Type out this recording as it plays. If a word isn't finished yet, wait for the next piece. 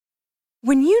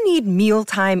When you need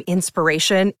mealtime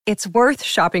inspiration, it's worth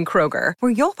shopping Kroger,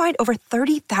 where you'll find over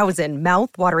 30,000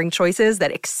 mouth-watering choices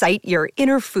that excite your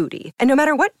inner foodie. And no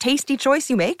matter what tasty choice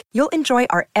you make, you'll enjoy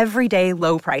our everyday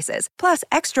low prices, plus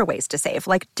extra ways to save,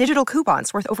 like digital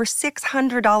coupons worth over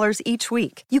 $600 each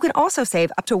week. You can also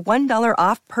save up to $1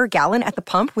 off per gallon at the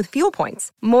pump with fuel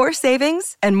points. More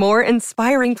savings and more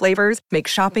inspiring flavors make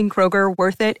shopping Kroger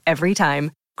worth it every time.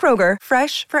 Kroger,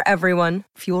 fresh for everyone.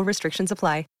 Fuel restrictions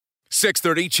apply.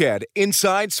 6:30 CHED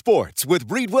Inside Sports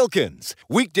with Reed Wilkins.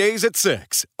 Weekdays at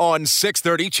 6 on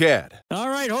 6:30 CHED. All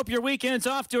right, hope your weekend's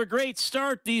off to a great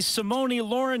start. The Simone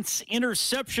Lawrence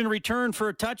interception return for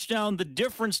a touchdown. The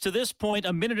difference to this point,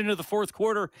 a minute into the fourth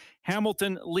quarter,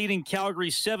 Hamilton leading Calgary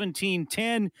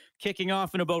 17-10. Kicking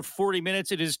off in about 40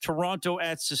 minutes, it is Toronto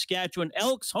at Saskatchewan.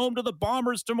 Elks home to the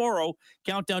Bombers tomorrow.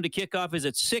 Countdown to kickoff is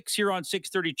at 6 here on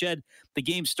 6:30 CHED. The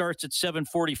game starts at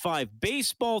 7:45.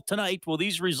 Baseball tonight. Well,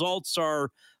 these results are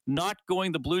not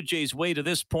going the Blue Jays' way to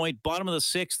this point. Bottom of the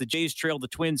sixth, the Jays trail the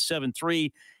Twins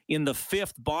 7-3. In the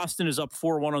fifth, Boston is up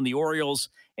 4-1 on the Orioles.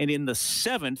 And in the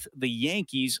seventh, the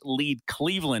Yankees lead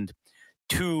Cleveland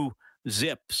 2-0.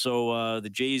 So the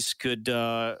Jays could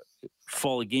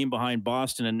fall a game behind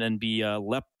Boston and then be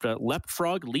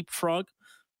leapfrog.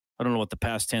 I don't know what the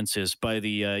past tense is by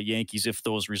the Yankees if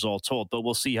those results hold, but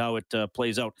we'll see how it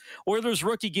plays out. Oilers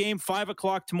rookie game, 5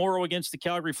 o'clock tomorrow against the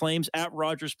Calgary Flames at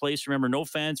Rogers Place. Remember, no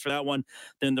fans for that one.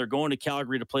 Then they're going to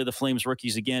Calgary to play the Flames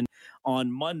rookies again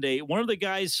on Monday. One of the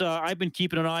guys I've been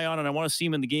keeping an eye on, and I want to see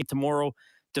him in the game tomorrow,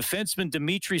 defenseman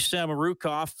Dmitry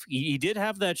Samorukov. He did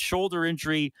have that shoulder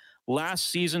injury last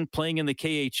season playing in the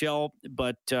KHL,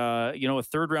 but, a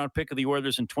third-round pick of the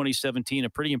Oilers in 2017, a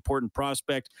pretty important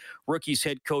prospect. Rookies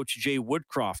head coach Jay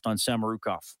Woodcroft on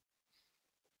Samorukov.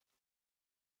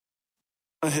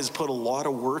 Has put a lot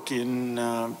of work in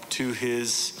to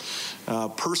his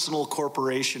personal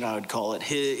corporation, I would call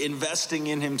it, investing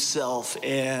in himself.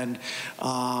 And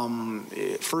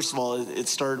first of all, it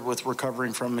started with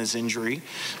recovering from his injury,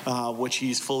 which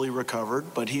he's fully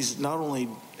recovered. But he's not only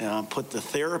put the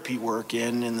therapy work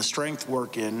in and the strength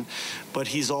work in, but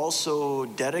he's also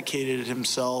dedicated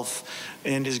himself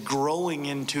and is growing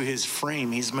into his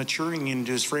frame. He's maturing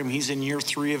into his frame. He's in year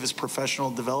 3 of his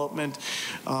professional development.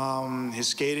 His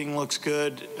skating looks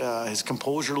good. His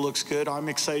composure looks good. I'm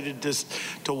excited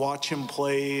to watch him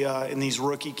play in these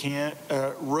rookie camp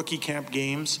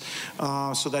games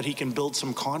so that he can build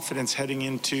some confidence heading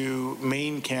into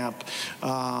main camp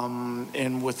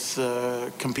and with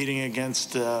competing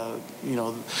against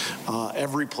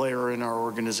every player in our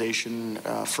organization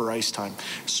for ice time.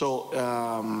 So,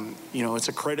 it's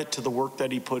a credit to the work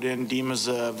that he put in. Dima's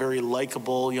a very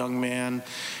likable young man.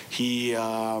 He,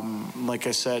 like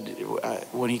I said,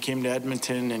 when he came to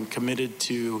Edmonton and committed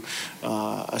to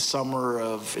a summer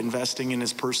of investing in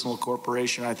his personal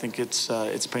corporation, I think it's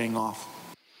paying off.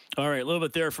 All right, a little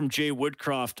bit there from Jay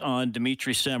Woodcroft on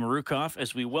Dmitry Samorukov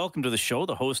as we welcome to the show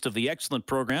the host of the excellent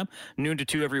program, noon to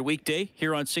 2 every weekday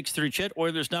here on 6:30 CHED.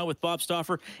 Oilers Now with Bob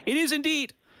Stauffer. It is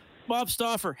indeed Bob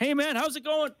Stauffer. Hey, man, how's it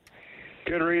going?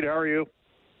 Good, Reed. How are you?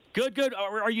 Good.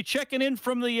 Are you checking in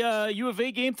from the U of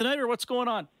A game tonight, or what's going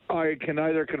on? I can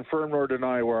neither confirm nor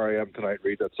deny where I am tonight,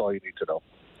 Reed. That's all you need to know.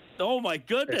 Oh, my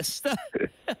goodness.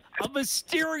 A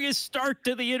mysterious start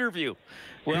to the interview.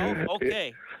 Well,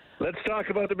 okay. Let's talk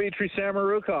about Dmitry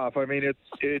Samorukov. I mean,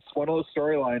 it's one of those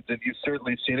storylines, and you've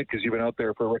certainly seen it because you've been out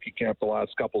there for rookie camp the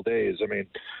last couple of days. I mean,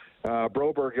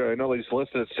 Broberg, I know he's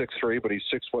listed at 6'3", but he's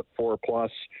 6'4"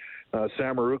 plus.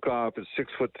 Samorukov is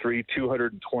 6'3",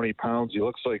 220 pounds. He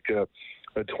looks like a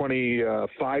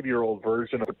 25-year-old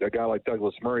version of a guy like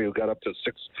Douglas Murray who got up to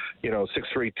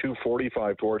 6'3",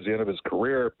 245 towards the end of his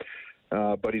career.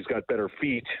 But he's got better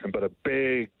feet, but a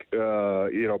big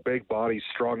body,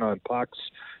 strong on pucks.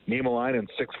 Niemelainen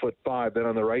 6'5". Then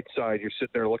on the right side, you're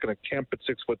sitting there looking at Kemp at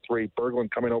 6'3".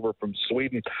 Berglund coming over from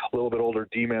Sweden, a little bit older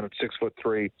D-man at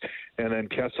 6'3", and then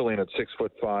Kesselin at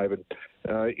 6'5".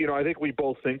 And I think we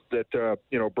both think that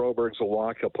Broberg's a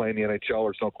lock. He'll play in the NHL.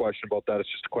 There's no question about that.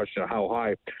 It's just a question of how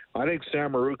high. I think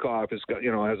Samorukov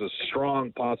has a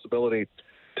strong possibility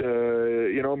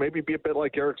to, maybe be a bit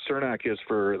like Eric Cernak is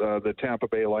for the Tampa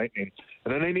Bay Lightning.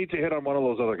 And then they need to hit on one of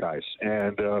those other guys.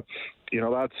 And,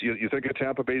 that's, you think of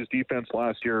Tampa Bay's defense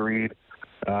last year, Reed,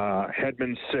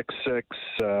 Hedman 6'6",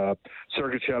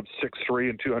 Sergachev 6'3"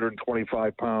 and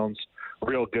 225 pounds.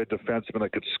 Real good defenseman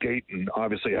that could skate, and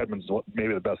obviously Hedman's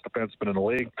maybe the best defenseman in the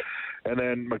league. And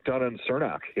then McDonough and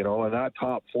Cernak, and that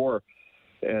top four.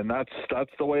 And that's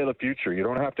the way of the future. You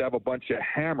don't have to have a bunch of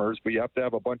hammers, but you have to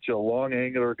have a bunch of long,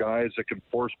 angular guys that can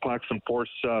force pucks and force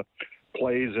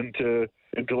plays into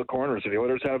into the corners, and the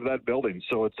Oilers have that building.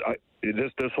 So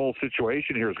this whole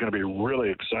situation here is going to be really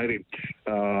exciting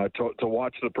to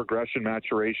watch the progression,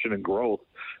 maturation, and growth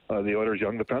of the Oilers'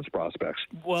 young defense prospects.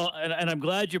 Well, and I'm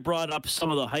glad you brought up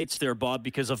some of the heights there, Bob,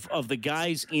 because of the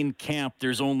guys in camp,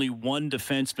 there's only one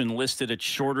defenseman listed at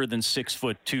shorter than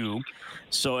 6'2".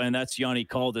 So, and that's Yanni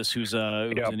Caldas, who's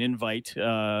an invite,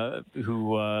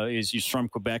 he's from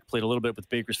Quebec, played a little bit with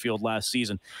Bakersfield last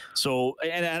season. So,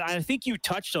 and I think you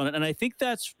touched on it, and I think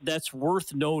that's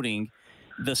worth noting.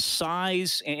 The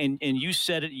size, and you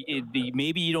said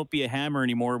maybe you don't be a hammer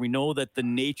anymore. We know that the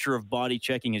nature of body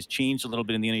checking has changed a little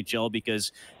bit in the NHL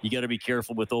because you got to be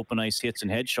careful with open ice hits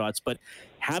and headshots. But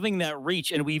having that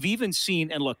reach, and we've even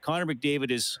seen, and look, Connor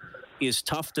McDavid is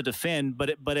tough to defend,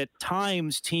 but at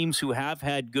times teams who have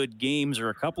had good games or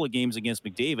a couple of games against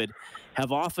McDavid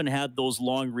have often had those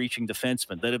long-reaching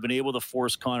defensemen that have been able to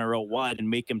force Connor out wide and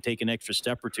make him take an extra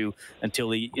step or two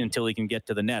until he can get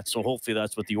to the net. So hopefully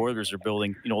that's what the Oilers are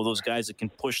building, those guys that can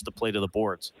push the play to the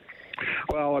boards.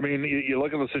 Well, I mean, you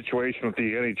look at the situation with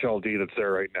the NHLD that's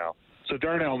there right now. So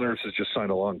Darnell Nurse has just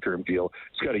signed a long-term deal.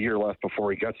 He's got a year left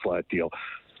before he gets that deal.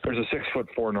 There's a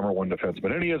 6'4" number one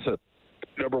defenseman, and he is a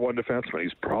number one defenseman.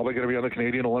 He's probably going to be on the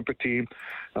Canadian Olympic team.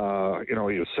 He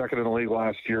was second in the league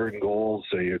last year in goals,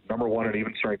 number one in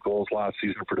even strength goals last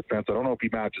season for defense. I don't know if he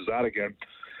matches that again,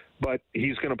 but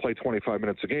he's going to play 25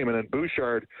 minutes a game. And then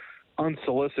Bouchard,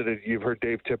 unsolicited, you've heard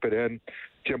Dave Tippett and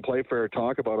Jim Playfair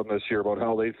talk about him this year about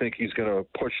how they think he's going to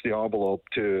push the envelope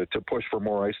to push for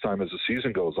more ice time as the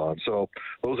season goes on. So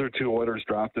those are two Oilers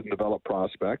drafted and developed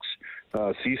prospects.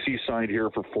 CC signed here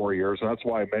for 4 years, and that's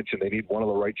why I mentioned they need one of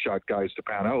the right shot guys to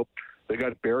pan out. They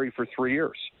got Barry for 3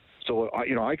 years. So,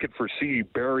 I could foresee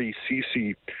Barry,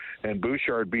 CC, and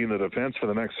Bouchard being the defense for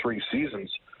the next 3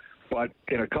 seasons. But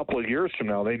in a couple of years from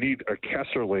now, they need a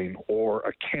Kesserling or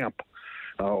a Kemp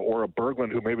or a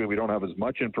Berglund, who maybe we don't have as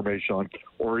much information on,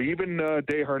 or even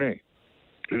Desharnais,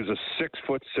 who's a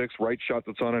 6'6" right shot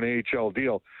that's on an AHL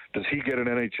deal. Does he get an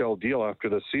NHL deal after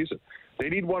this season? They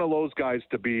need one of those guys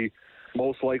to be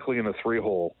most likely in the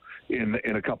 3-hole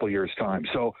in a couple of years' time.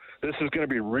 So this is going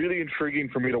to be really intriguing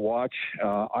for me to watch.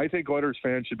 I think Oilers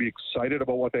fans should be excited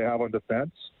about what they have on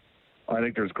defense. I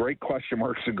think there's great question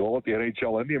marks in goal at the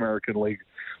NHL and the American League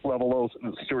level.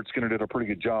 Stuart Skinner did a pretty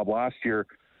good job last year.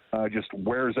 Just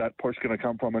where's that push going to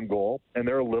come from in goal? And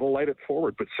they're a little light at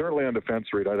forward, but certainly on defense,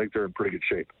 Reed, I think they're in pretty good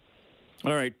shape.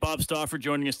 All right, Bob Stauffer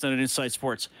joining us tonight at Inside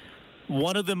Sports.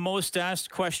 One of the most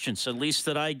asked questions, at least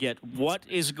that I get, what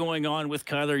is going on with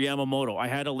Kyler Yamamoto? I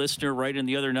had a listener write in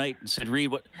the other night and said,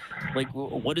 Reed,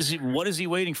 what is he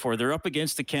waiting for? They're up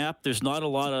against the cap. There's not a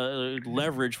lot of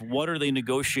leverage. What are they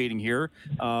negotiating here?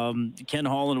 Ken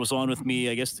Holland was on with me,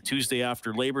 I guess, the Tuesday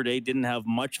after Labor Day. Didn't have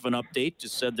much of an update.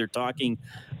 Just said they're talking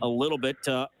a little bit.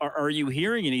 Are you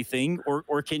hearing anything,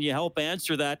 or can you help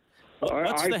answer that?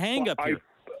 What's the hang-up here?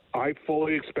 I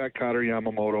fully expect Kyler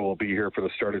Yamamoto will be here for the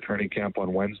start of training camp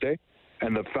on Wednesday.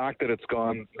 And the fact that it's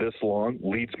gone this long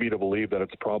leads me to believe that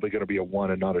it's probably going to be a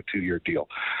 1 and not a 2-year deal.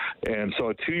 And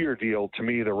so a 2-year deal, to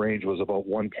me, the range was about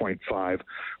 1.5,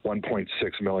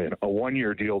 1.6 million. A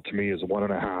 1-year deal to me is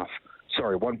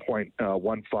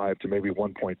 1.15 to maybe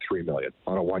 1.3 million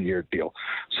on a 1-year deal.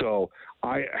 So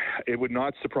it would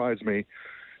not surprise me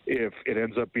if it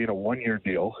ends up being a 1-year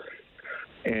deal.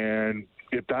 And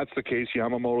if that's the case,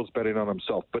 Yamamoto's betting on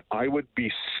himself. But I would be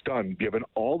stunned, given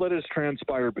all that has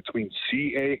transpired between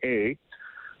CAA,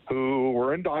 who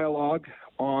were in dialogue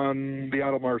on the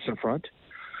Adam Larson front,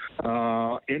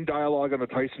 in dialogue on the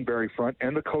Tyson Barrie front,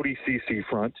 and the Cody CC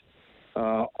front.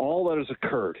 All that has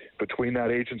occurred between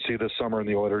that agency this summer and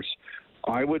the Oilers,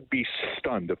 I would be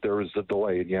stunned if there was a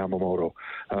delay in Yamamoto.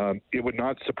 It would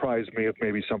not surprise me if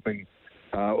maybe something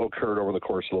occurred over the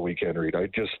course of the weekend, Reed.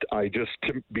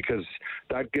 Because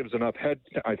that gives enough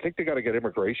I think they got to get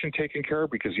immigration taken care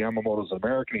of because Yamamoto's an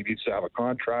American. He needs to have a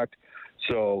contract.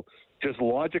 So just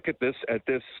logic at this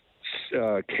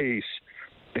case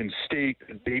and state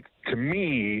date, to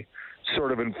me,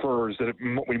 sort of infers that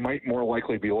we might more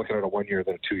likely be looking at a 1-year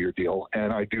than a 2-year deal.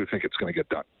 And I do think it's going to get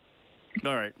done.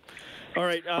 All right.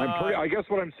 I guess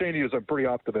what I'm saying to you is I'm pretty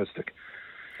optimistic.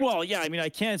 Well, yeah, I mean, I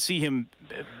can't see him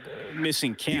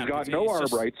missing camp. He's got no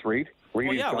arb rights, Reed.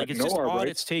 Well, yeah, it's just odd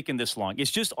it's taken this long.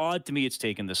 It's just odd to me it's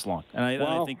taken this long. And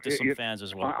I think to some fans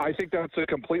as well. I think that's a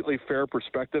completely fair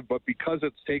perspective, but because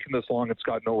it's taken this long, it's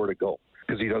got nowhere to go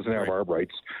because he doesn't have arb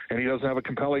rights, and he doesn't have a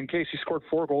compelling case. He scored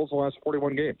 4 goals in the last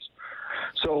 41 games.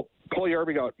 So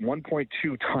Puljujärvi got 1.2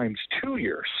 times 2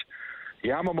 years.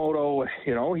 Yamamoto,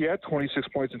 he had 26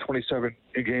 points in 27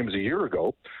 games a year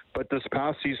ago, but this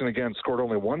past season, again, scored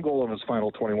only 1 goal in his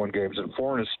final 21 games and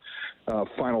 4 in his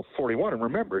final 41. And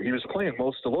remember, he was playing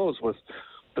most of those with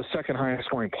the second highest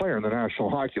scoring player in the National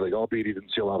Hockey League, albeit he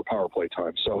didn't see a lot of power play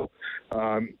time. So,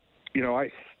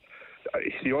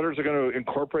 the Oilers are going to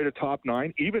incorporate a top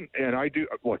 9. And I do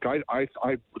look. I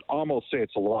would almost say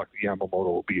it's a lock that Yamamoto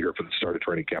will be here for the start of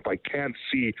training camp. I can't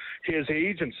see his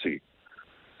agency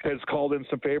has called in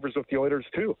some favors with the Oilers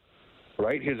too,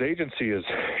 right? His agency is,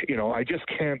 I just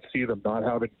can't see them not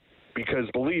having, because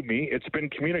believe me, it's been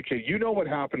communicated. You know what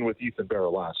happened with Ethan Bear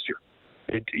last year.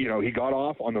 He got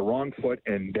off on the wrong foot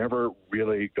and never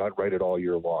really got right at all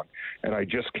year long. And I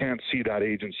just can't see that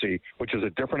agency, which is a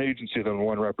different agency than the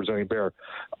one representing Bear.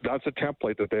 That's a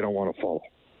template that they don't want to follow.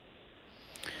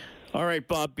 All right,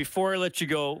 Bob, before I let you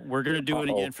go, we're going to do it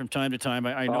again from time to time.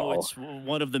 I know it's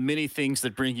one of the many things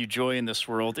that bring you joy in this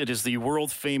world. It is the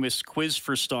world-famous quiz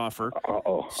for Stauffer.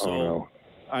 So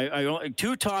I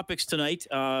 2 topics tonight,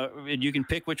 and you can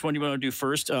pick which one you want to do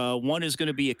first. One is going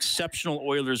to be exceptional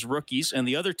Oilers rookies, and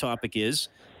the other topic is,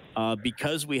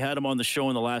 because we had him on the show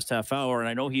in the last half hour, and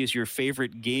I know he is your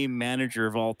favorite game manager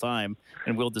of all time,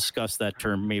 and we'll discuss that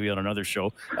term maybe on another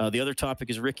show. The other topic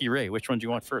is Ricky Ray. Which one do you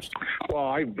want first?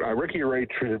 Well, Ricky Ray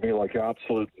treated me like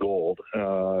absolute gold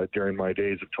during my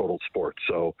days of Total Sports.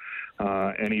 So,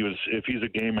 and if he's a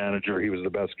game manager, he was the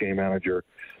best game manager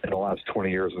in the last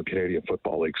 20 years in the Canadian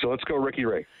Football League. So let's go Ricky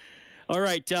Ray. All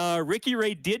right. Ricky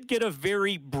Ray did get a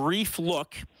very brief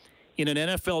look in an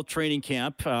NFL training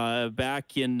camp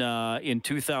back in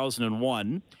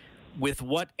 2001. With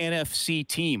what NFC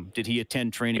team did he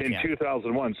attend training camp? In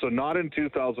 2001, so not in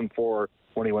 2004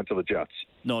 when he went to the Jets.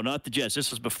 No, not the Jets. This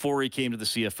was before he came to the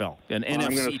CFL. An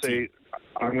NFC team.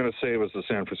 I'm going to say it was the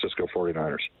San Francisco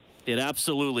 49ers. It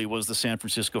absolutely was the San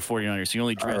Francisco 49ers. He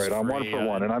only dressed all right, I'm 1 for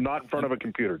 1, and I'm not in front of a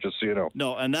computer, just so you know.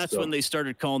 No, and that's when they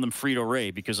started calling him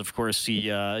Frito-Ray because, of course, he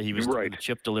was doing the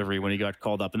chip delivery when he got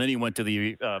called up. And then he went to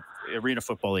the Arena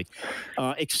Football League.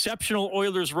 Exceptional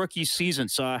Oilers rookie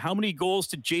seasons. How many goals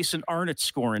did Jason Arnott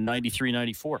score in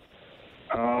 93-94?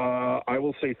 I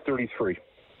will say 33.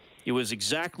 It was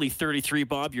exactly 33,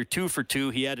 Bob. You're 2 for 2.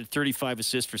 He added 35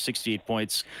 assists for 68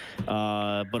 points. But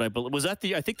I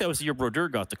think that was the year Brodeur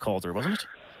got the Calder, wasn't it?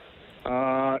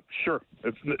 Sure.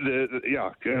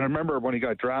 Yeah. And I remember when he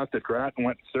got drafted, Gratton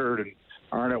went 3rd and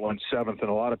Arnott went 7th.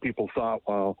 And a lot of people thought,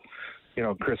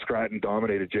 Chris Gratton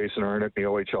dominated Jason Arnott in the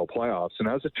OHL playoffs. And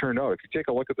as it turned out, if you take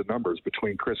a look at the numbers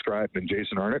between Chris Gratton and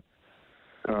Jason Arnott,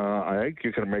 I think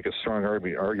you can make a strong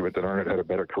argument that Arnott had a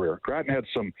better career. Gratton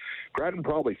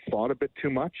probably fought a bit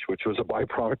too much, which was a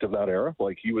byproduct of that era.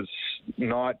 Like, he was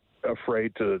not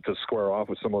afraid to square off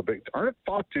with some of the big. Arnott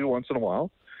fought too once in a while,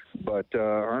 but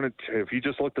Arnott, if you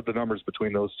just looked at the numbers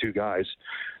between those two guys,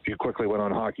 if you quickly went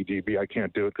on Hockey DB, I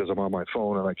can't do it because I'm on my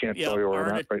phone and I can't tell you where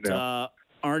I'm at right now.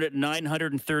 Arnott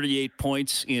 938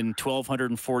 points in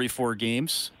 1,244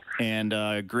 games,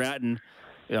 and Gratton.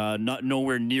 Not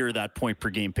nowhere near that point per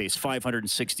game pace,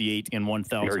 568 in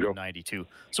 1,092.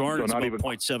 So Arnott's about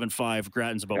 0.75,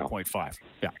 Gratton's about 0.5.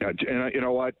 Yeah. And you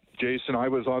know what, Jason, I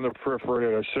was on the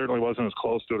periphery. I certainly wasn't as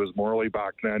close to it as Morley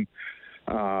back then,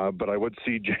 but I would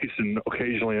see Jason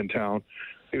occasionally in town.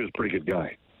 He was a pretty good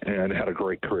guy and had a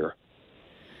great career.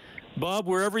 Bob,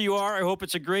 wherever you are, I hope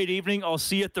it's a great evening. I'll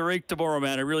see you at the rink tomorrow,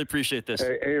 man. I really appreciate this.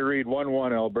 Hey, Reed,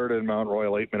 1-1 Alberta and Mount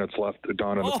Royal, 8 minutes left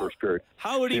dawn in the first period.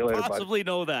 How would he possibly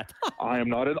know that? I am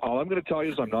not in. All I'm going to tell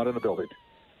you is I'm not in the building.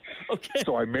 Okay.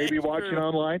 So I may be watching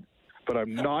online, but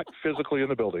I'm not physically in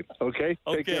the building. Okay?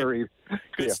 Take care, Reed.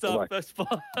 Good stuff. Bye.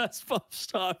 That's Bob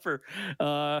Stauffer.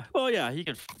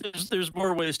 There's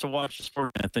more ways to watch the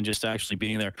sport than just actually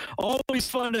being there. Always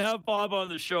fun to have Bob on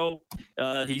the show.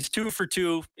 He's 2 for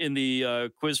 2 in the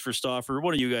quiz for Stauffer.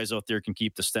 One of you guys out there can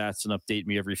keep the stats and update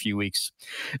me every few weeks.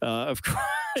 Of course,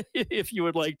 if you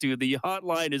would like to. The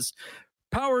hotline is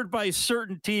powered by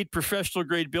Certainty,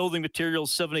 professional-grade building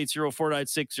materials,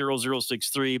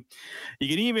 780-496-0063. You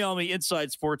can email me,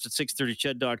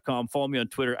 insidesports@630ched.com. Follow me on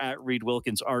Twitter,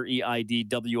 @ReedWilkins,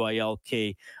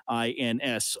 ReidWilkins.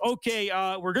 Okay,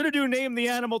 we're going to do Name the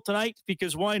Animal tonight,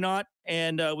 because why not?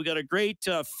 And we got a great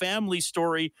family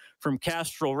story from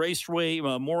Castrol Raceway.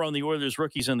 More on the Oilers,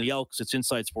 rookies, and the Elks. It's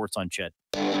Inside Sports on Ched.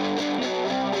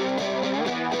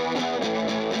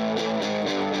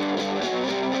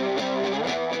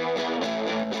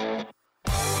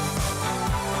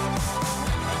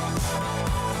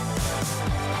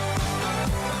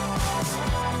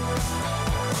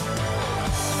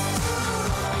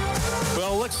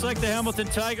 Looks like the Hamilton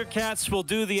Tiger Cats will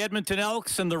do the Edmonton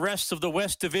Elks and the rest of the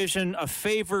West Division a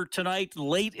favor tonight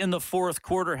late in the fourth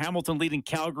quarter. Hamilton leading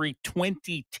Calgary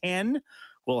 20-10.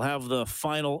 We'll have the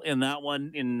final in that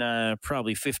one in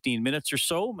probably 15 minutes or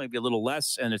so, maybe a little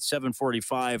less. And at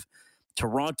 7:45,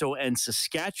 Toronto and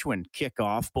Saskatchewan kick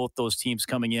off. Both those teams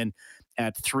coming in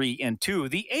at 3-2.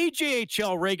 The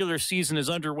AJHL regular season is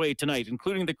underway tonight,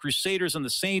 including the Crusaders and the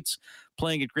Saints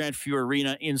playing at Grandview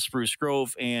Arena in Spruce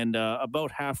Grove. And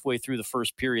about halfway through the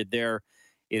first period there,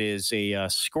 it is a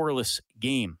scoreless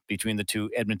game between the two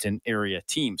Edmonton area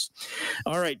teams.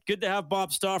 All right, good to have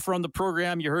Bob Stauffer on the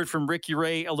program. You heard from Ricky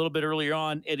Ray a little bit earlier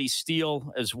on, Eddie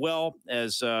Steele as well,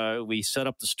 as we set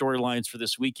up the storylines for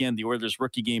this weekend. The Oilers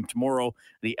rookie game tomorrow,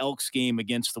 the Elks game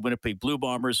against the Winnipeg Blue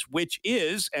Bombers, which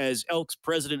is, as Elks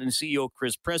president and CEO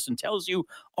Chris Preston tells you,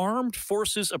 Armed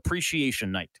Forces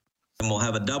Appreciation Night. And we'll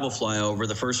have a double flyover.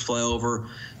 The first flyover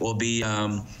will be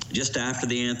just after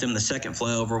the anthem. The second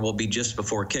flyover will be just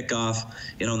before kickoff.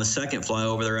 And on the second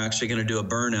flyover, they're actually going to do a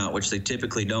burnout, which they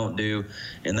typically don't do.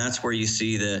 And that's where you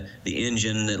see the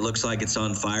engine that looks like it's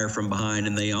on fire from behind,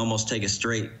 and they almost take a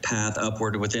straight path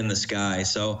upward within the sky.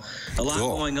 So a lot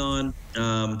going on.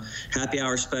 Happy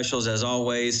hour specials, as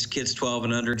always. Kids 12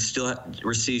 and under still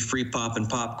receive free pop and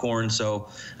popcorn. So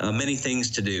many things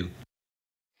to do.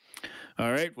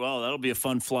 All right, well, that'll be a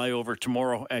fun flyover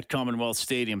tomorrow at Commonwealth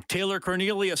Stadium. Taylor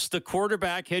Cornelius, the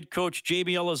quarterback, head coach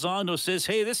Jamie Elizondo says,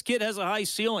 hey, this kid has a high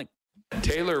ceiling.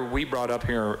 Taylor, we brought up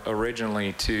here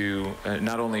originally to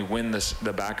not only win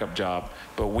the backup job,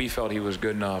 but we felt he was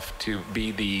good enough to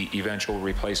be the eventual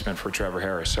replacement for Trevor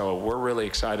Harris. So we're really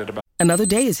excited about it. Another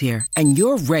day is here, and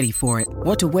you're ready for it.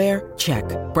 What to wear? Check.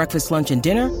 Breakfast, lunch, and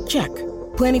dinner? Check.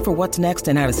 Planning for what's next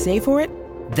and how to save for it?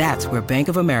 That's where Bank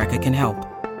of America can help.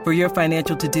 For your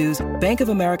financial to-dos, Bank of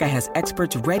America has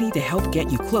experts ready to help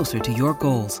get you closer to your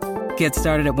goals. Get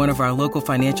started at one of our local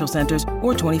financial centers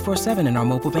or 24/7 in our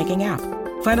mobile banking app.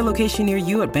 Find a location near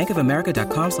you at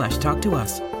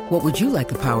bankofamerica.com/talktous. What would you like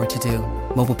the power to do?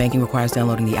 Mobile banking requires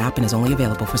downloading the app and is only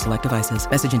available for select devices.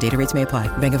 Message and data rates may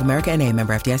apply. Bank of America N.A.,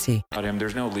 member FDIC.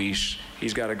 There's no leash.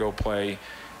 He's got to go play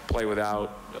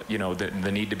without,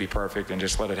 the need to be perfect and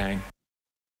just let it hang.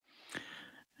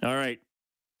 All right.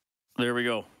 There we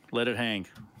go. Let it hang.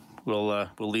 We'll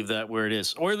leave that where it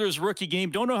is. Oilers rookie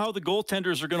game. Don't know how the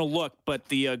goaltenders are going to look, but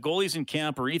the goalies in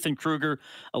camp are Ethan Kruger,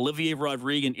 Olivier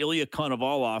Rodrigue, and Ilya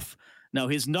Konovalov. Now,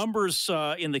 his numbers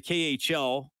in the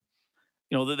KHL,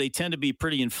 that they tend to be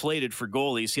pretty inflated for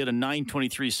goalies. He had a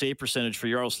 .923 save percentage for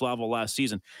Yaroslavo last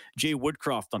season. Jay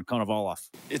Woodcroft on Konovalov.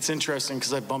 It's interesting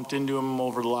because I bumped into him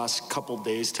over the last couple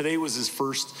days. Today was his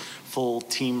first full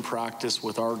team practice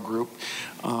with our group.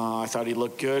 I thought he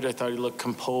looked good. I thought he looked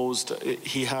composed.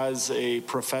 He has a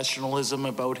professionalism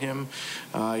about him.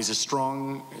 He's a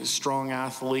strong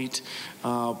athlete,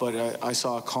 but I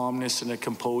saw a calmness and a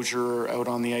composure out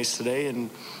on the ice today, and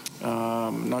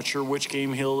not sure which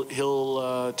game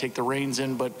he'll take the reins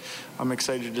in, but I'm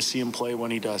excited to see him play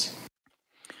when he does.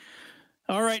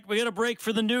 All right, we got a break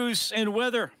for the news and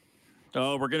weather.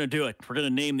 Oh, we're going to do it. We're going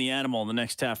to name the animal in the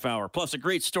next half hour. Plus a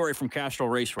great story from Castrol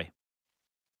Raceway.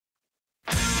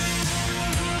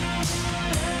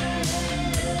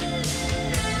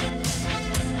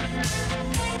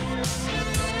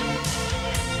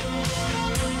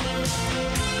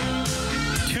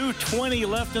 .20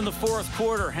 left in the fourth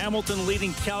quarter. Hamilton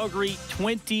leading Calgary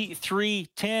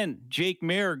 23-10. Jake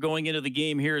Mayer going into the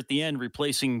game here at the end,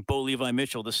 replacing Bo Levi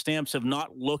Mitchell. The Stamps have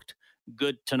not looked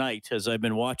good tonight, as I've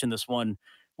been watching this one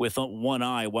with one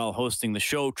eye while hosting the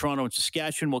show. Toronto and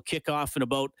Saskatchewan will kick off in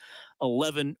about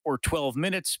 11 or 12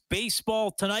 minutes. Baseball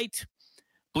tonight.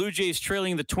 Blue Jays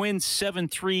trailing the Twins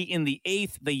 7-3 in the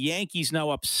eighth. The Yankees now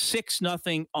up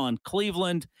 6-0 on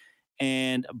Cleveland.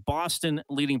 And Boston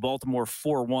leading Baltimore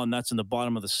 4-1. That's in the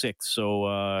bottom of the sixth.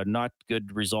 So not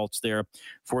good results there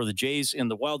for the Jays in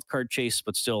the wild card chase,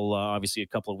 but still obviously a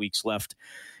couple of weeks left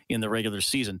in the regular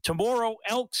season. Tomorrow,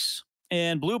 Elks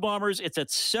and Blue Bombers. It's at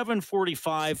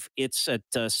 7:45. It's at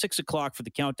 6 o'clock for the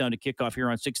countdown to kickoff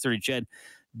here on 6:30. Ched.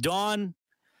 Don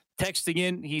texting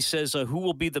in. He says, who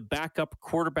will be the backup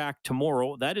quarterback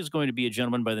tomorrow? That is going to be a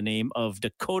gentleman by the name of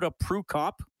Dakota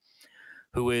Prukop,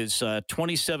 who is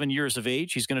 27 years of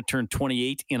age. He's going to turn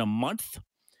 28 in a month.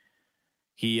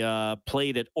 He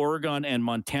played at Oregon and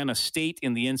Montana State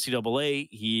in the NCAA.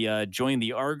 He joined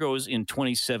the Argos in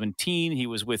 2017. He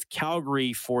was with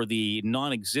Calgary for the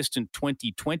non-existent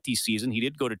 2020 season. He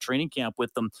did go to training camp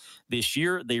with them this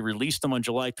year. They released him on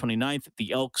July 29th.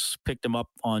 The Elks picked him up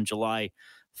on July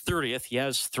 30th. He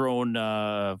has thrown,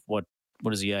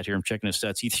 what is he at here? I'm checking his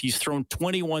stats. He's thrown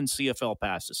 21 CFL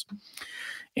passes.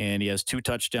 And he has 2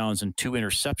 touchdowns and 2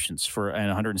 interceptions and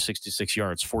 166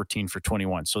 yards, 14 for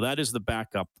 21. So that is the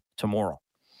backup tomorrow.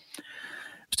 I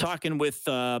was talking with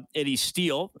Eddie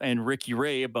Steele and Ricky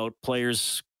Ray about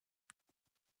players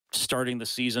starting the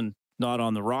season not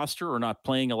on the roster or not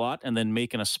playing a lot and then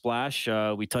making a splash.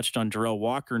 We touched on Darrell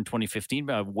Walker in 2015.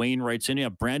 Wayne writes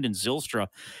in, Brandon Zylstra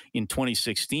in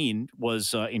 2016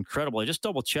 was incredible. I just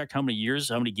double-checked how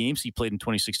many games he played in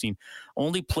 2016.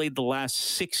 Only played the last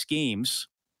 6 games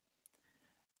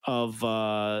of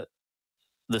the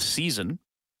season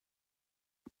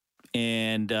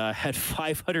and had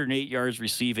 508 yards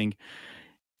receiving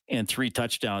and 3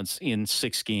 touchdowns in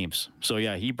 6 games. So,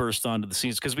 yeah, he burst onto the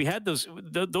scenes because we had those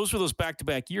were those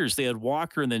back-to-back years. They had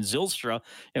Walker and then Zylstra,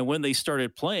 and when they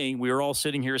started playing, we were all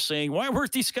sitting here saying, why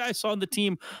weren't these guys on the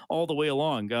team all the way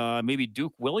along? Maybe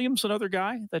Duke Williams, another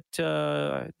guy that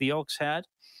the Elks had.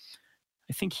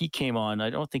 I think he came on. I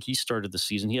don't think he started the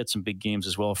season. He had some big games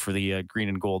as well for the green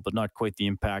and gold, but not quite the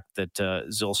impact that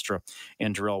Zylstra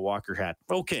and Darrell Walker had.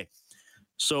 Okay.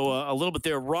 So a little bit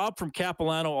there. Rob from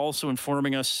Capilano also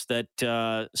informing us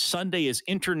that Sunday is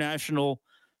International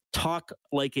Talk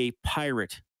Like a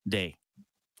Pirate Day.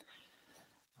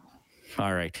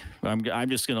 All right. I'm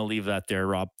just going to leave that there,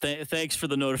 Rob. Thanks for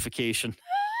the notification.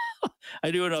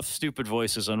 I do enough stupid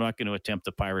voices. I'm not going to attempt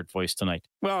a pirate voice tonight.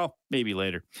 Well, maybe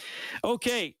later.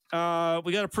 Okay.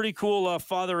 We got a pretty cool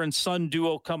father and son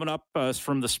duo coming up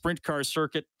from the sprint car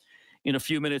circuit in a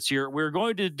few minutes here. We're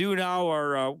going to do now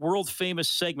our world-famous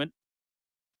segment.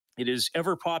 It is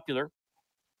ever popular.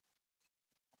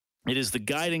 It is the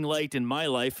guiding light in my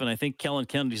life, and I think Kellen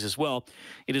Kennedy's as well.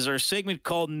 It is our segment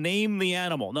called Name the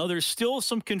Animal. Now, there's still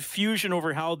some confusion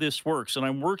over how this works, and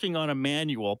I'm working on a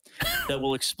manual that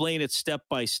will explain it step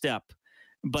by step.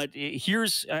 But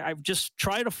I've just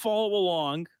tried to follow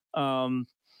along. You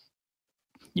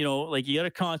got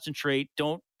to concentrate.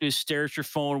 Don't just stare at your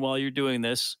phone while you're doing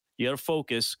this. You got to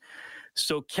focus.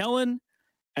 So Kellen,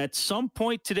 at some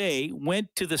point today, went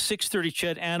to the 630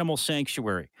 Ched Animal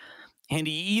Sanctuary, and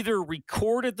he either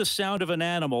recorded the sound of an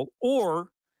animal, or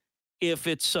if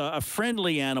it's a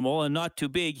friendly animal and not too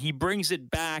big, he brings it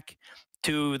back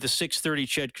to the 630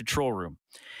 Ched control room.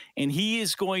 And he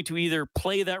is going to either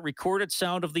play that recorded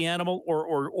sound of the animal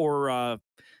or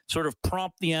sort of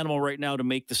prompt the animal right now to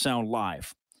make the sound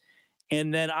live.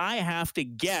 And then I have to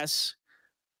guess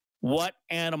what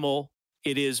animal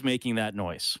it is making that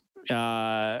noise.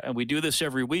 And we do this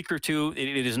every week or two.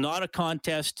 It is not a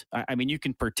contest. I mean, you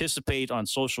can participate on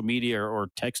social media or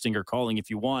texting or calling if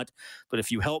you want, but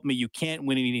if you help me, you can't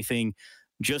win anything,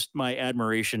 just my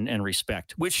admiration and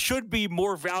respect, which should be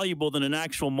more valuable than an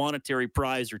actual monetary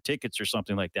prize or tickets or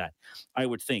something like that, I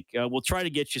would think. We'll try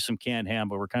to get you some canned ham,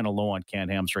 but we're kind of low on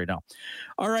canned hams right now.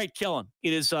 All right, Kellen,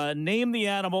 it is Name the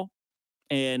Animal.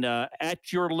 And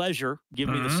at your leisure, give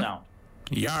me the sound.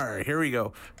 Yar, here we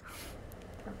go.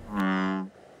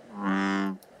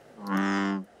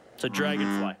 It's a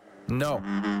dragonfly. No.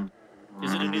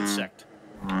 Is it an insect?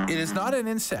 It is not an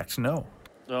insect, no.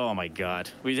 Oh, my God.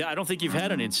 I don't think you've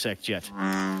had an insect yet.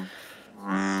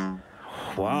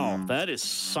 Wow, that is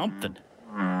something.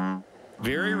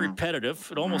 Very repetitive.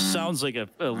 It almost sounds like a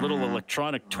little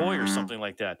electronic toy or something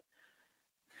like that.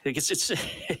 It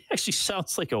actually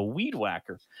sounds like a weed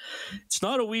whacker. It's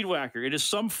not a weed whacker. It is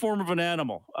some form of an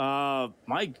animal.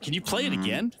 Can you play it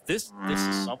again? This is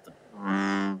something.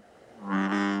 I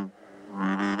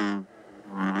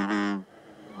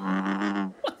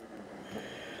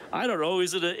don't know.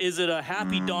 Is it a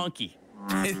happy donkey?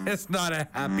 It's not a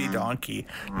happy donkey.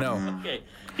 No. Okay.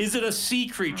 Is it a sea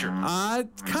creature?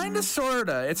 Kind of,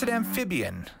 sorta. It's an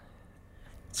amphibian.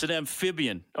 It's an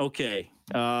amphibian. Okay.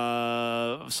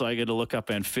 So I got to look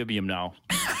up amphibian now.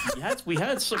 we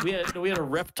had a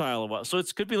reptile a while. So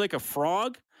it could be like a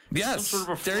frog. Yes. Some sort of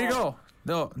a frog. There you go.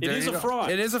 No, it is a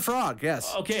frog. It is a frog.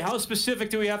 Yes. Okay. How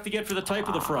specific do we have to get for the type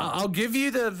of the frog? I'll give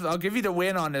you the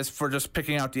win on this for just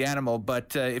picking out the animal.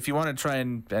 But if you want to try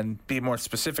and be more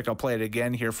specific, I'll play it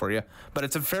again here for you. But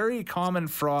it's a very common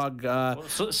frog.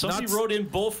 Somebody wrote in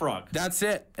bullfrog. That's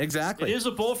it. Exactly. It is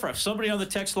a bullfrog. Somebody on the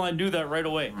text line knew that right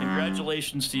away.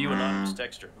 Congratulations to you, anonymous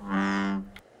texter.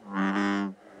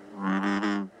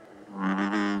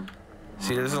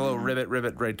 See, there's a little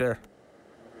ribbit right there.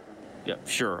 Yeah,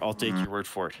 sure. I'll take your word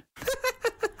for it.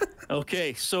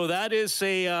 Okay, so that is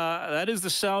the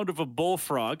sound of a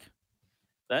bullfrog.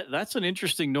 That's an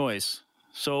interesting noise.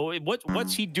 So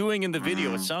what's he doing in the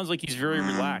video? It sounds like he's very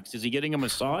relaxed. Is he getting a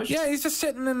massage? Yeah, he's just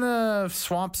sitting in the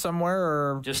swamp somewhere,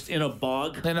 or just in a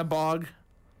bog. In a bog.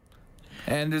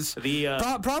 and is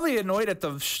probably annoyed at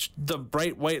the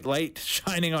bright white light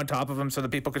shining on top of him so that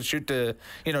people can shoot the.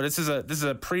 This is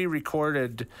a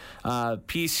pre-recorded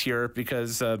piece here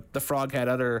because the Frog had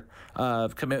other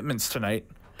commitments tonight.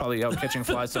 Probably out catching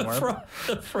flies somewhere.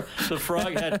 The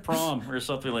Frog had prom or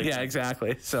something like that. Yeah,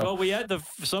 exactly. So well, we had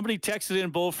somebody texted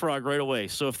in Bullfrog right away.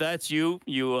 So if that's you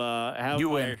have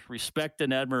my respect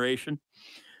and admiration.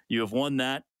 You have won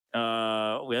that.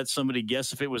 We had somebody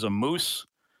guess if it was a moose,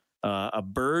 a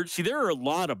bird. See, there are a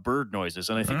lot of bird noises,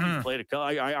 and I think you played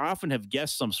I often have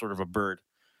guessed some sort of a bird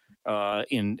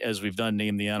as we've done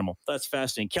Name the Animal. That's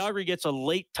fascinating. Calgary gets a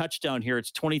late touchdown here.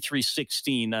 It's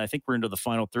 23-16. I think we're into the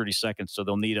final 30 seconds, so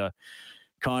they'll need a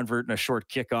convert and a short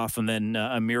kickoff and then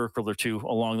a miracle or two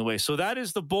along the way. So that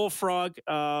is the bullfrog,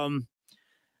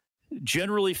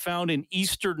 generally found in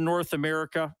eastern North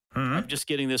America. I'm just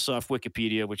getting this off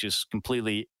Wikipedia, which is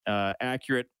completely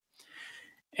accurate.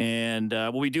 And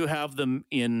we do have them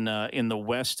in the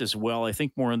West as well. I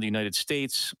think more in the United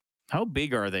States. How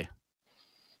big are they?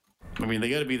 I mean, they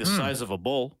got to be the size of a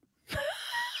bull.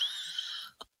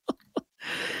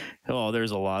 Oh,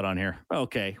 there's a lot on here.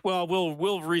 Okay, well,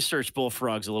 we'll research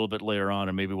bullfrogs a little bit later on,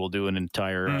 and maybe we'll do an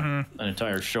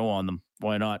entire show on them.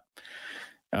 Why not?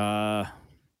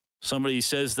 Somebody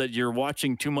says that you're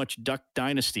watching too much Duck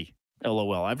Dynasty.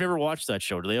 LOL. I've never watched that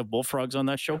show. Do they have bullfrogs on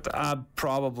that show?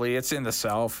 Probably. It's in the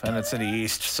South and it's in the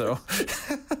East. So.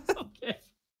 Okay.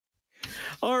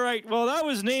 All right. Well, that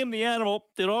was Name the Animal.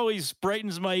 It always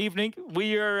brightens my evening.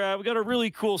 We got a really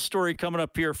cool story coming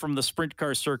up here from the sprint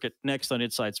car circuit next on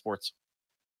Inside Sports.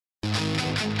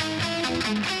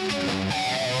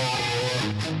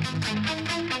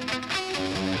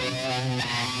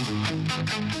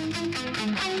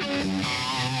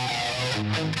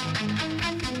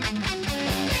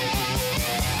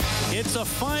 It's a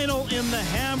final in the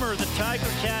Hammer. The Tiger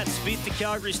Cats beat the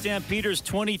Calgary Stampeders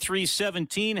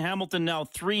 23-17. Hamilton now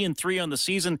 3-3 on the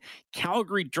season.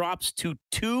 Calgary drops to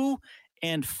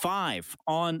 2-5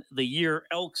 on the year.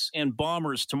 Elks and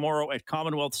Bombers tomorrow at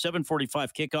Commonwealth,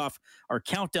 7:45 kickoff. Our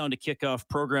countdown to kickoff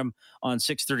program on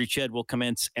 6:30 CHED will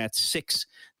commence at 6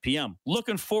 p.m.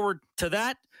 Looking forward to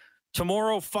that.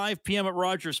 Tomorrow, 5 p.m. at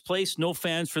Rogers Place. No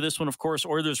fans for this one, of course.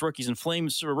 Oilers rookies and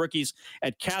Flames rookies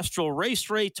at Castrol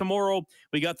Raceway tomorrow.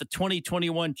 We got the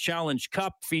 2021 Challenge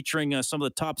Cup featuring some of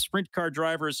the top sprint car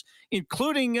drivers,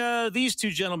 including these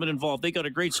two gentlemen involved. They got a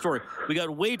great story. We got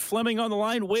Wade Fleming on the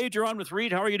line. Wade, you're on with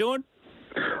Reed. How are you doing?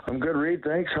 I'm good, Reed.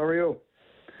 Thanks. How are you?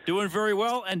 Doing very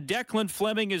well. And Decklyn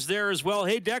Fleming is there as well.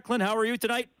 Hey, Decklyn, how are you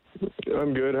tonight?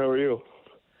 I'm good. How are you?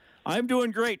 I'm doing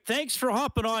great. Thanks for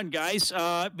hopping on, guys.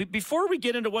 Before we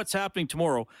get into what's happening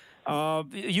tomorrow,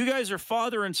 you guys are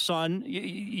father and son.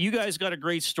 You guys got a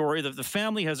great story. The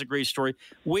family has a great story.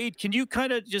 Wade, can you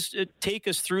kind of just take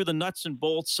us through the nuts and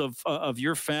bolts of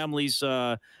your family's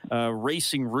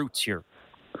racing roots here?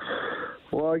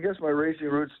 Well, I guess my racing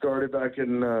roots started back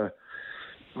in, my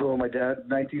dad,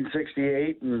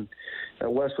 1968 and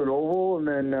at Westwood Oval, and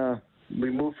then we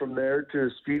moved from there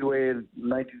to Speedway in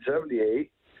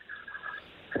 1978.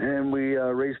 And we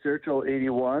raced there till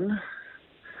 81.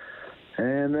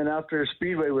 And then after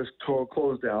Speedway was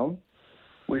closed down,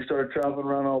 we started traveling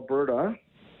around Alberta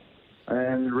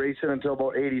and racing until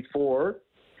about 84.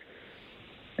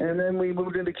 And then we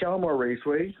moved into Calmar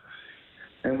Raceway,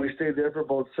 and we stayed there for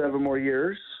about 7 more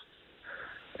years.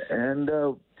 And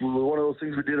one of those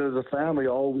things we did as a family,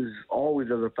 always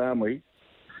as a family.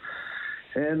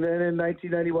 And then in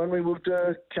 1991, we moved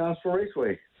to Castrol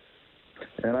Raceway.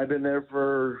 And I've been there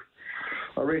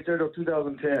I raced there till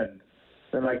 2010.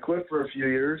 Then I quit for a few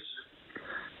years.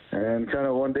 And kind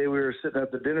of one day we were sitting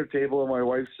at the dinner table, and my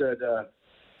wife said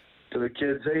to the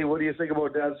kids, "Hey, what do you think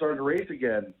about Dad starting to race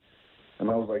again?" And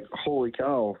I was like, "Holy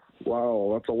cow, wow,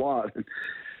 that's a lot."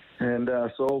 And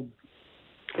so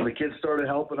the kids started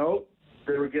helping out.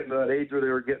 They were getting to that age where they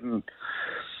were getting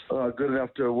good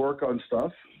enough to work on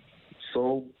stuff.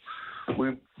 So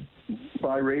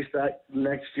I raced that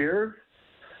next year.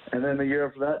 And then the year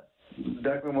after that,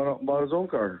 Decklyn went out and bought his own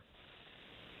car.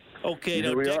 Okay,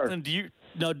 now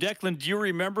Decklyn, do you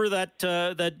remember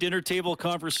that dinner table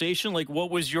conversation? Like,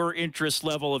 what was your interest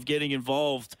level of getting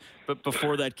involved? But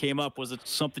before that came up, was it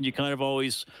something you kind of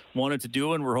always wanted to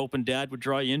do, and were hoping Dad would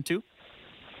draw you into?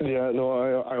 Yeah,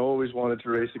 no, I always wanted to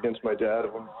race against my dad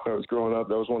when I was growing up.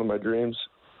 That was one of my dreams.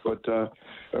 But I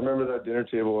remember that dinner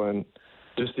table, and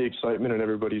just the excitement on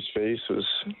everybody's face was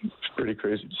pretty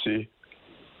crazy to see.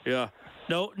 Yeah.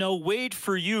 No, Wade,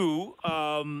 for you,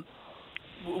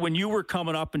 when you were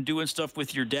coming up and doing stuff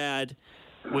with your dad,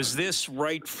 was this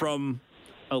right from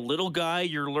a little guy,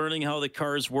 you're learning how the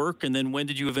cars work, and then when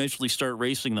did you eventually start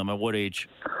racing them? At what age?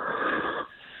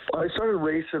 I started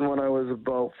racing when I was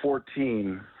about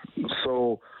 14.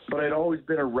 But I'd always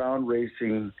been around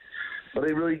racing. But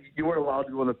you weren't allowed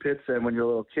to go in the pits then when you're a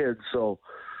little kid. So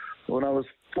when I was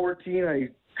 14, I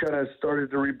kind of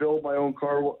started to rebuild my own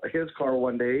car, his car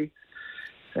one day.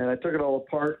 And I took it all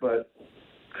apart, but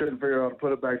couldn't figure out how to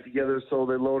put it back together. So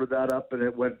they loaded that up, and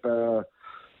it went to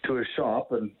a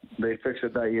shop, and they fixed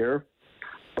it that year.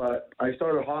 But I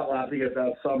started hot lapping it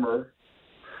that summer.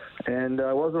 And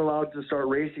I wasn't allowed to start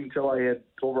racing until I had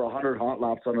over 100 hot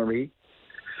laps under me.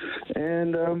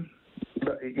 And,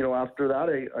 after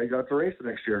that, I got to race the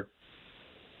next year.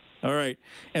 All right.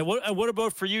 And what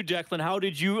about for you, Decklyn? How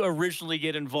did you originally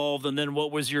get involved, and then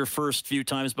what was your first few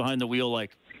times behind the wheel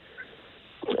like?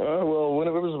 Well, when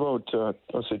I was about,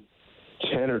 let's say,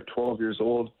 10 or 12 years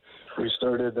old, we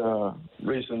started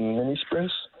racing mini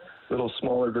sprints, little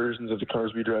smaller versions of the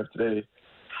cars we drive today.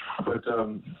 But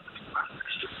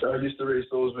I used to race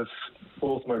those with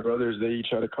both my brothers. They each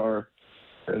had a car,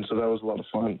 and so that was a lot of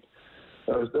fun.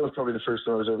 That was probably the first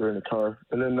time I was ever in a car.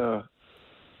 And then I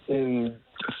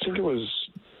think it was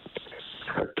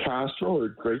at Castrol or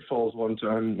Great Falls one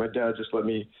time, my dad just let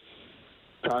me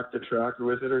pack the tractor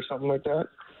with it or something like that.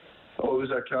 Oh, it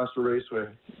was at Castrol Raceway.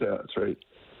 Yeah, that's right.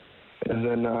 And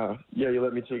then, you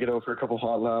let me take it out for a couple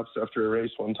hot laps after a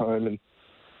race one time, and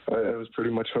I was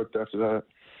pretty much hooked after that.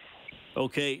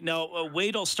 Okay. Now,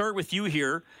 Wade, I'll start with you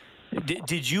here.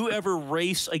 Did you ever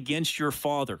race against your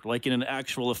father, like in an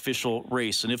actual official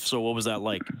race? And if so, what was that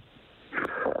like?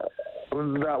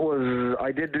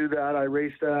 I did do that. I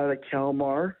raced that at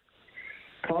Kalmar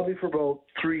probably for about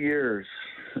 3 years.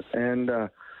 And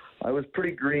I was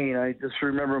pretty green. I just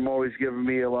remember him always giving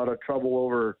me a lot of trouble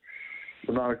over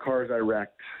the amount of cars I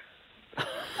wrecked,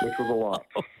 which was a lot.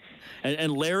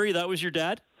 And Larry, that was your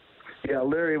dad? Yeah,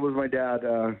 Larry was my dad.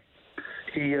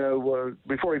 He was,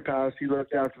 before he passed, he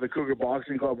looked after the Cougar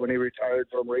Boxing Club when he retired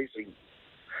from racing.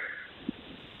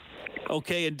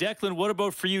 Okay, and Decklyn, what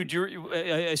about for you?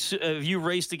 Have you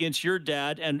raced against your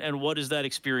dad, and what is that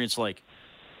experience like?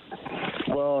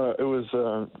 Well, it was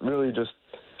really just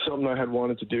something I had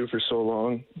wanted to do for so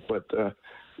long, but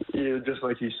just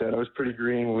like you said, I was pretty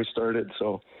green when we started,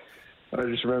 so I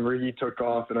just remember he took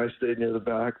off and I stayed near the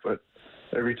back, but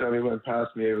every time he went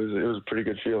past me, it was a pretty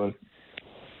good feeling.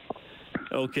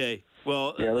 Okay,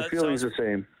 well... Yeah, the feeling's the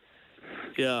same.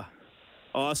 Yeah.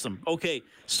 Awesome. Okay,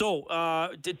 so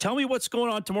tell me what's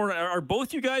going on tomorrow. Are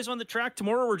both you guys on the track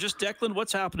tomorrow, or just Decklyn?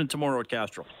 What's happening tomorrow at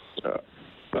Castrol?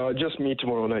 Just me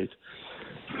tomorrow night.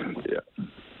 Yeah.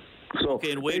 So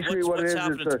okay, and Wade, what's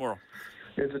happening tomorrow?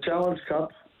 It's a Challenge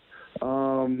Cup.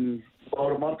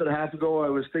 About a month and a half ago, I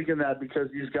was thinking that because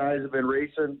these guys have been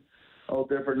racing out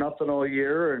there for nothing all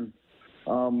year, and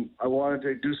I wanted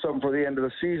to do something for the end of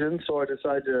the season, so I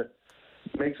decided to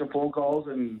make some phone calls,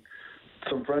 and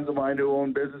some friends of mine who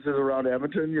own businesses around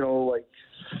Edmonton, like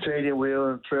Canadian Wheel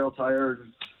and Trail Tire,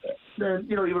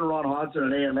 and even Ron Hodson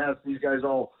and AMS, these guys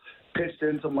all pitched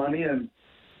in some money and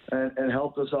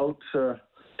helped us out to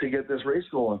get this race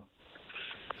going.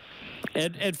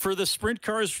 And for the sprint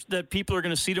cars that people are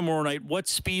going to see tomorrow night, what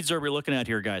speeds are we looking at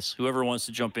here, guys? Whoever wants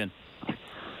to jump in.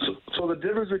 So the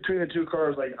difference between the two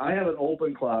cars, like I have an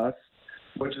open class,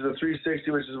 which is a 360,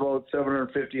 which is about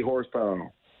 750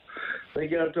 horsepower. They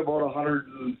get up to about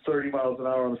 130 miles an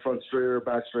hour on the front straight or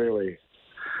back straightaway.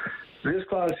 This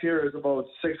class here is about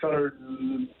 600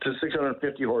 to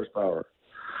 650 horsepower.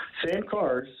 Same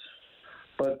cars,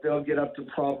 but they'll get up to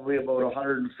probably about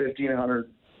 115,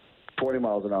 120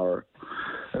 miles an hour.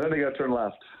 And then they got to turn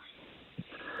left.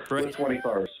 Right. With 20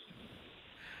 cars.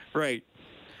 Right.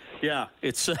 Yeah,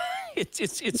 it's a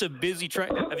busy track.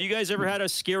 Have you guys ever had a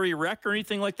scary wreck or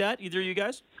anything like that? Either of you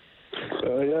guys?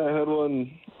 Yeah, I had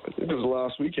one. I think it was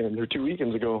last weekend or 2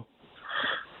 weekends ago.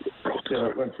 Yeah,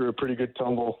 I went through a pretty good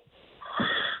tumble.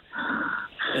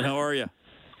 And how are you?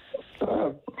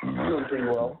 Doing pretty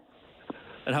well.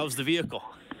 And how's the vehicle?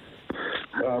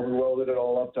 We welded it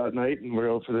all up that night, and we're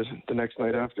out for the next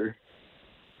night after.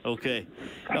 Okay.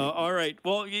 All right.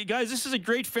 Well, you guys, this is a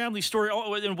great family story.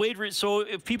 Oh, and Wade, so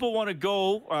if people want to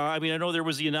go, I know there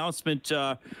was the announcement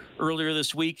earlier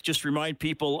this week. Just remind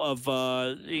people of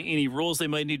any rules they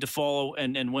might need to follow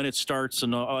and when it starts.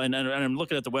 And I'm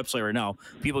looking at the website right now.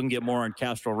 People can get more on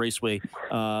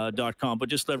CastrolRaceway.com. But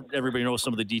just let everybody know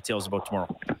some of the details about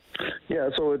tomorrow. Yeah,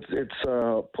 so it's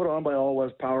put on by All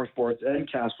West Power Sports and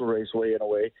Castrol Raceway in a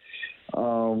way.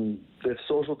 It's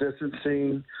social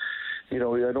distancing. I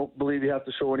don't believe you have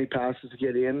to show any passes to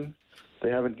get in. They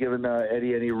haven't given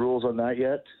Eddie any rules on that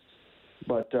yet.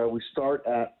 But we start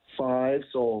at 5,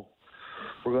 so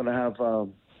we're going to have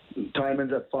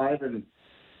time-ins at 5, and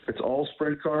it's all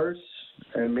sprint cars.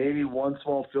 and maybe one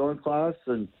small fill-in class,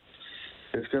 and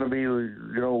it's going to be,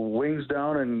 wings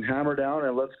down and hammer down,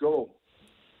 and let's go.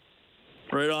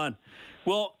 Right on.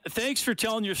 Well, thanks for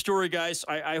telling your story, guys.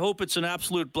 I hope it's an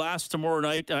absolute blast tomorrow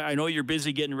night. I know you're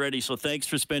busy getting ready, so thanks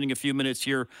for spending a few minutes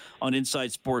here on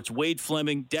Inside Sports. Wade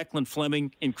Fleming, Decklyn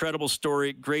Fleming, incredible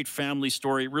story, great family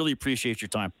story. Really appreciate your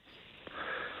time.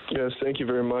 Yes, thank you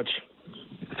very much.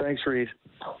 Thanks, Reed.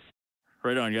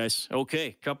 Right on, guys.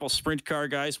 Okay, couple sprint car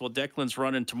guys. Well, Declan's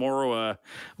running tomorrow.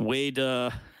 Wade,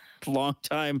 long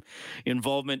time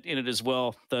involvement in it as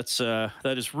well. That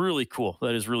is really cool.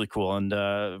 That is really cool.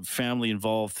 And family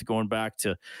involved going back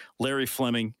to Larry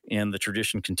Fleming, and the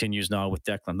tradition continues now with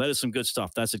Decklyn. That is some good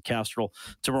stuff. That's at Castrol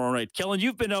tomorrow night. Kellen,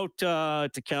 you've been out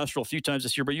to Castrol a few times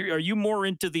this year, but are you more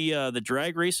into the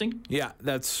drag racing? Yeah,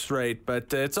 that's right.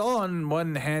 But it's all on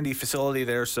one handy facility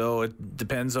there, so it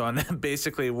depends on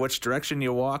basically which direction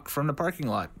you walk from the parking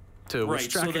lot to which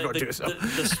track you go to. So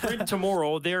the sprint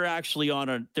tomorrow, they're actually on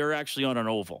an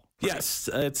oval. Right? Yes,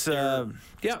 it's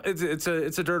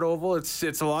a dirt oval. It's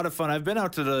a lot of fun. I've been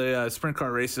out to the sprint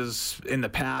car races in the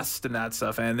past and that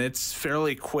stuff, and it's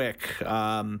fairly quick.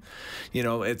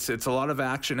 It's a lot of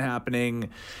action happening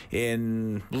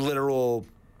in literal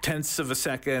tenths of a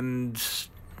second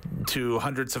to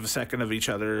hundredths of a second of each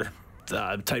other.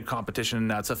 Type competition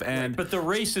and that stuff, and but the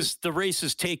races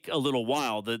take a little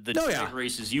while. The drag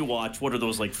races you watch, what are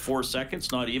those, like 4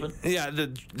 seconds? Not even.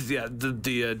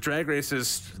 The drag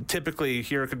races typically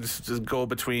here could go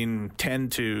between 10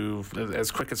 to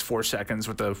as quick as 4 seconds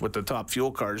with the top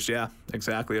fuel cars. Yeah,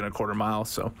 exactly, in a quarter mile.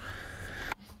 So.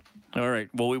 All right.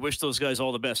 Well, we wish those guys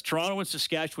all the best. Toronto and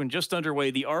Saskatchewan just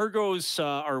underway. The Argos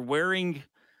are wearing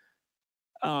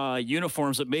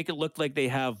uniforms that make it look like they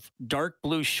have dark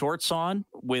blue shorts on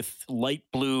with light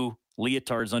blue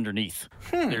leotards underneath.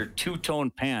 They're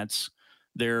two-tone pants.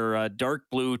 They're dark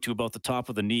blue to about the top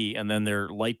of the knee, and then they're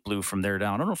light blue from there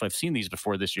down. I don't know if I've seen these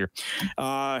before this year.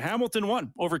 Hamilton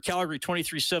won over Calgary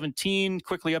 23-17.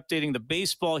 Quickly updating the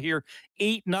baseball here.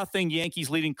 8-0 Yankees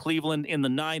leading Cleveland in the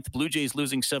ninth. Blue Jays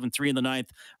losing 7-3 in the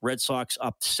ninth. Red Sox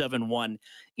up 7-1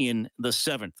 in the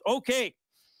seventh. Okay.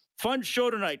 Fun show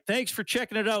tonight. Thanks for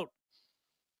checking it out.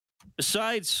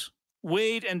 Besides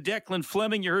Wade and Decklyn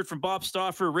Fleming, you heard from Bob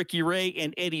Stauffer, Ricky Ray,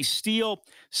 and Eddie Steele.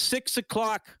 6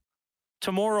 o'clock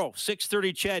tomorrow,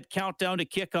 6:30 CHED, countdown to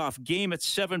kickoff. Game at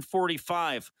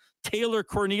 7:45. Taylor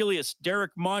Cornelius,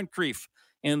 Derek Moncrief,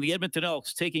 and the Edmonton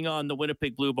Elks taking on the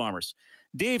Winnipeg Blue Bombers.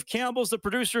 Dave Campbell's the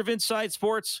producer of Inside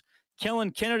Sports.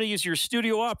 Kellen Kennedy is your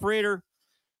studio operator.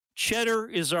 Cheddar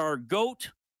is our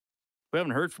GOAT. We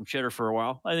haven't heard from Cheddar for a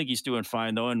while. I think he's doing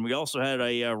fine, though. And we also had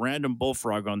a random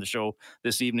bullfrog on the show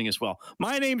this evening as well.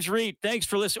 My name's Reed. Thanks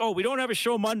for listening. Oh, we don't have a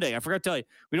show Monday. I forgot to tell you.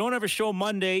 We don't have a show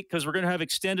Monday because we're going to have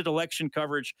extended election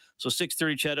coverage. So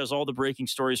 6:30 Chet has all the breaking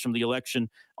stories from the election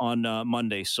on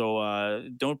Monday. So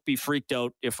don't be freaked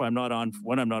out if I'm not on,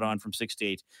 when I'm not on from 6 to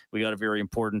 8. We got a very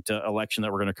important election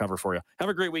that we're going to cover for you. Have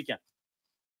a great weekend.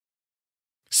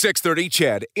 6:30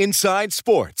 CHED Inside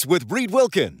Sports with Reed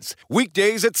Wilkins.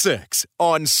 Weekdays at 6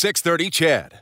 on 6:30 CHED.